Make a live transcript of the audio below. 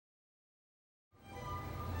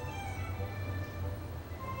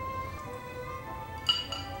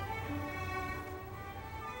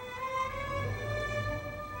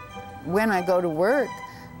when I go to work,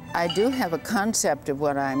 I do have a concept of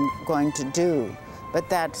what I'm going to do, but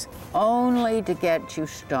that's only to get you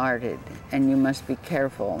started, and you must be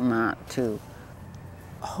careful not to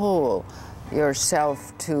hold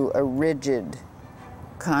yourself to a rigid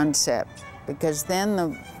concept, because then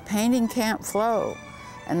the painting can't flow,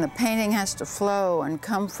 and the painting has to flow and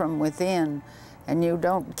come from within, and you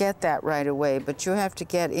don't get that right away, but you have to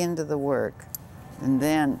get into the work. And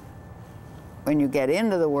then when you get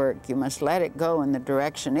into the work, you must let it go in the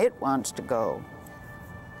direction it wants to go.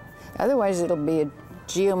 Otherwise, it'll be a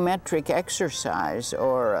geometric exercise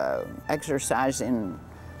or an exercise in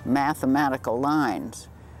mathematical lines.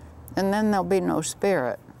 And then there'll be no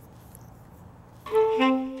spirit.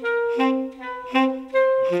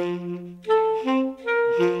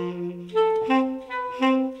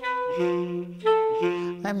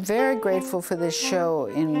 I'm very grateful for this show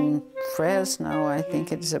in Fresno. I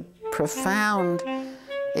think it's a profound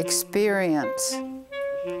experience.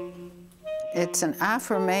 It's an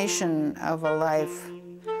affirmation of a life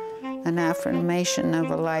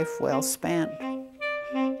well spent.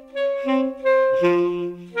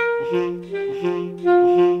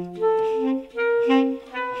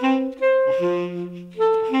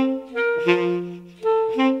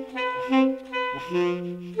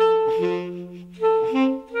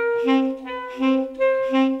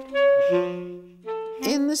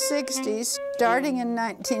 In the 60s, starting in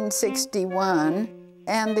 1961,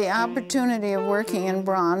 and the opportunity of working in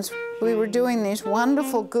bronze, we were doing these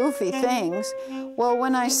wonderful, goofy things. Well,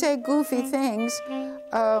 when I say goofy things,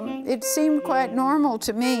 it seemed quite normal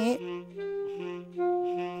to me.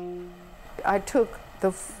 I took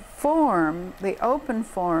the form, the open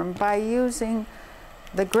form, by using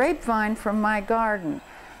the grapevine from my garden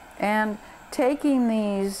and taking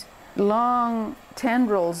these long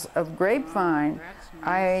tendrils of grapevine,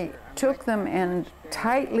 I took them and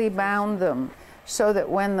tightly bound them so that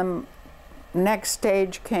when the next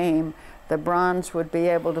stage came, the bronze would be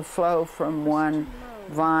able to flow from one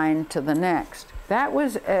vine to the next. That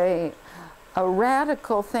was a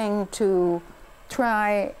radical thing to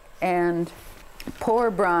try and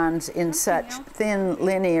pour bronze in such thin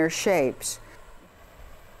linear shapes.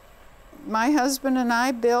 My husband and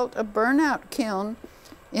I built a burnout kiln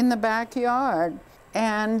in the backyard,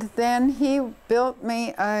 and then he built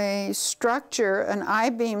me a structure, an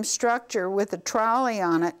I-beam structure with a trolley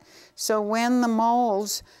on it, so when the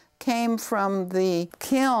molds came from the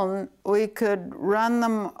kiln, we could run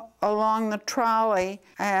them along the trolley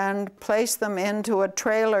and place them into a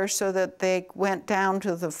trailer so that they went down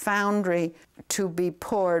to the foundry to be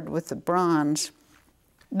poured with the bronze.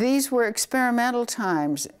 These were experimental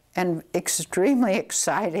times and extremely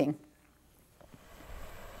exciting.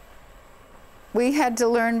 We had to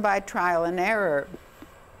learn by trial and error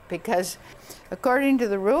because according to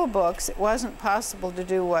the rule books, it wasn't possible to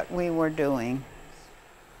do what we were doing.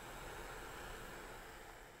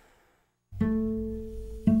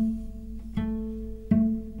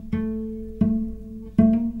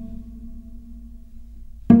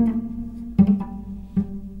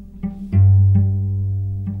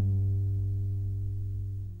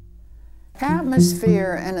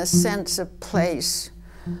 Atmosphere and a sense of place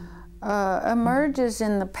emerges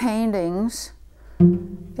in the paintings.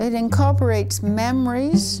 It incorporates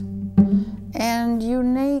memories and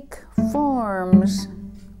unique forms,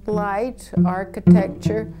 light,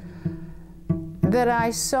 architecture, that I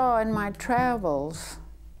saw in my travels.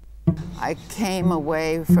 I came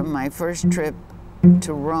away from my first trip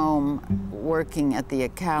to Rome working at the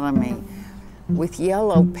Academy with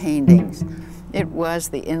yellow paintings. It was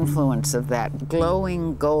the influence of that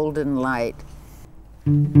glowing golden light.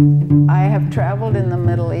 I have traveled in the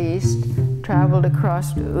Middle East, traveled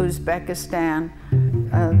across to Uzbekistan.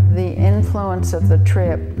 The influence of the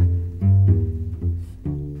trip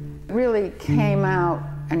really came out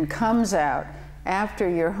and comes out after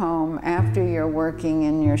you're home, after you're working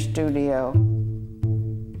in your studio.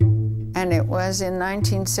 And it was in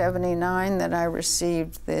 1979 that I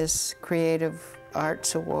received this Creative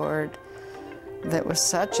Arts Award. That was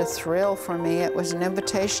such a thrill for me. It was an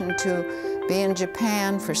invitation to be in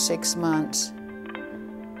Japan for 6 months.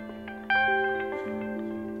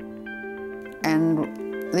 And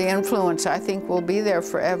the influence, I think, will be there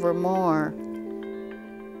forevermore.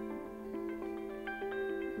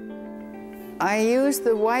 I used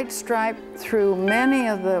the white stripe through many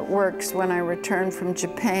of the works when I returned from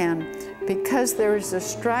Japan because there is a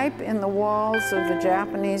stripe in the walls of the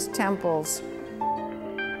Japanese temples.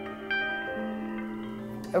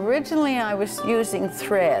 Originally, I was using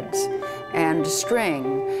threads and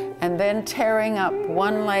string, and then tearing up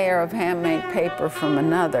one layer of handmade paper from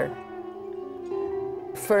another.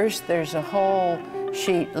 First, there's a whole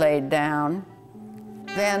sheet laid down.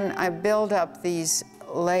 Then I build up these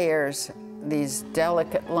layers, these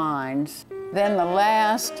delicate lines. Then the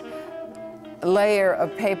last layer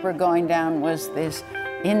of paper going down was this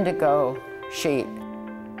indigo sheet.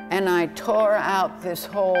 And I tore out this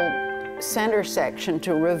whole center section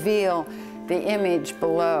to reveal the image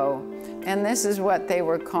below. And this is what they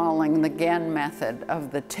were calling the Genn method of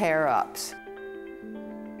the tear-ups.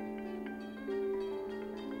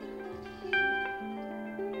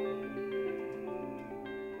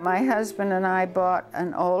 My husband and I bought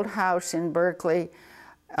an old house in Berkeley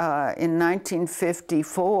in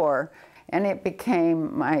 1954, and it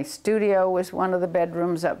became, my studio was one of the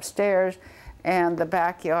bedrooms upstairs, and the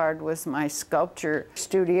backyard was my sculpture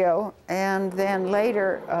studio. And then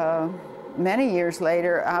later, many years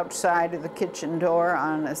later, outside of the kitchen door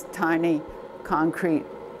on a tiny concrete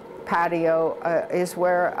patio is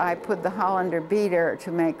where I put the Hollander beater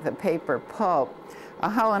to make the paper pulp. A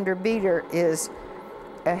Hollander beater is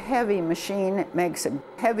a heavy machine. It makes a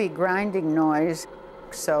heavy grinding noise.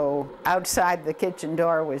 So outside the kitchen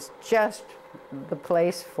door was just the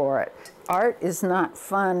place for it. Art is not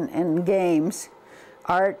fun and games.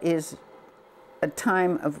 Art is a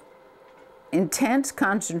time of intense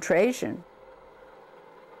concentration.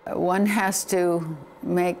 One has to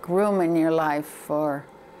make room in your life for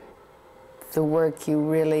the work you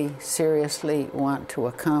really seriously want to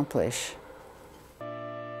accomplish.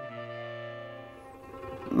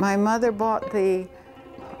 My mother bought the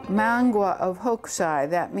mangwa of Hokusai.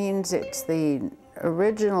 That means it's the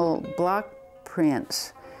original block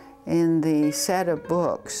prints in the set of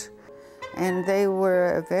books. And they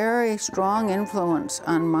were a very strong influence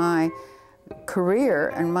on my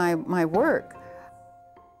career and my work.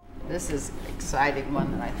 This is an exciting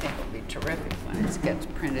one that I think will be terrific when it gets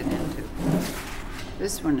printed into.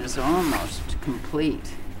 This one is almost complete,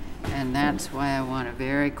 and that's why I want a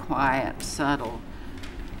very quiet, subtle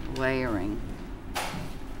layering.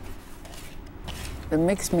 The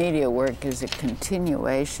mixed media work is a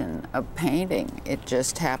continuation of painting. It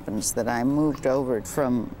just happens that I moved over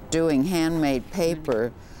from doing handmade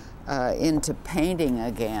paper into painting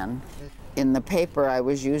again. In the paper, I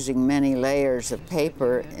was using many layers of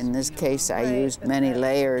paper. In this case, I used many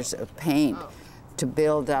layers of paint to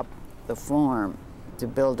build up the form, to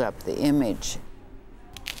build up the image.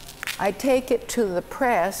 I take it to the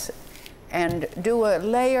press and do a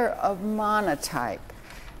layer of monotype.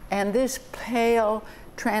 And this pale,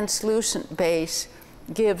 translucent base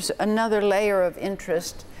gives another layer of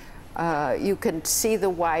interest. You can see the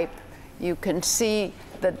wipe. You can see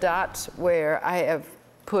the dots where I have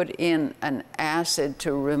put in an acid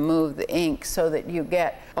to remove the ink so that you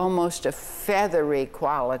get almost a feathery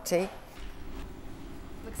quality.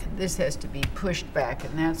 This has to be pushed back,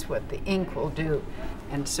 and that's what the ink will do.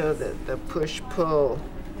 And so the push-pull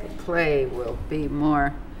play will be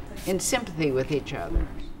more in sympathy with each other.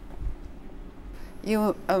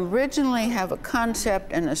 You originally have a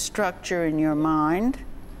concept and a structure in your mind,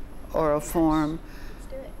 or a form,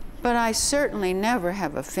 but I certainly never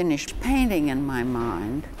have a finished painting in my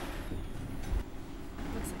mind.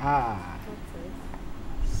 Ah,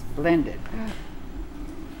 splendid.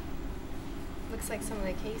 Looks like some of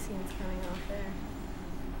the casing's coming off there.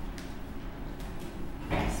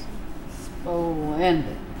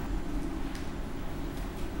 Splendid.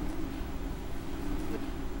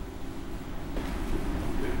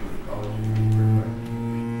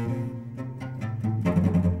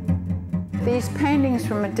 These paintings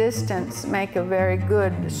from a distance make a very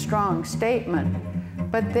good, strong statement,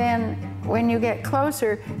 but then when you get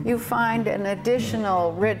closer, you find an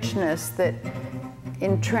additional richness that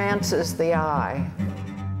entrances the eye.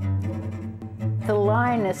 The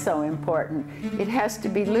line is so important. It has to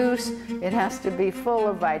be loose, it has to be full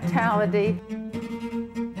of vitality.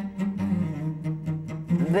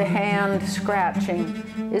 The hand scratching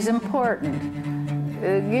is important,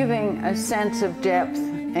 giving a sense of depth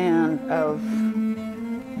and of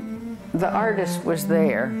the artist was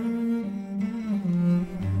there.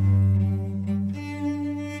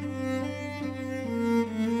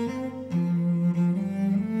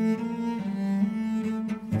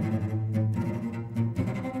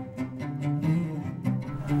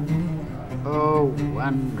 Oh,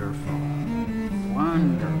 wonderful,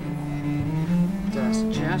 wonderful. Does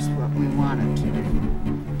just what we want it to do.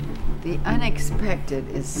 The unexpected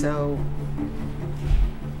is so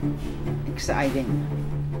exciting.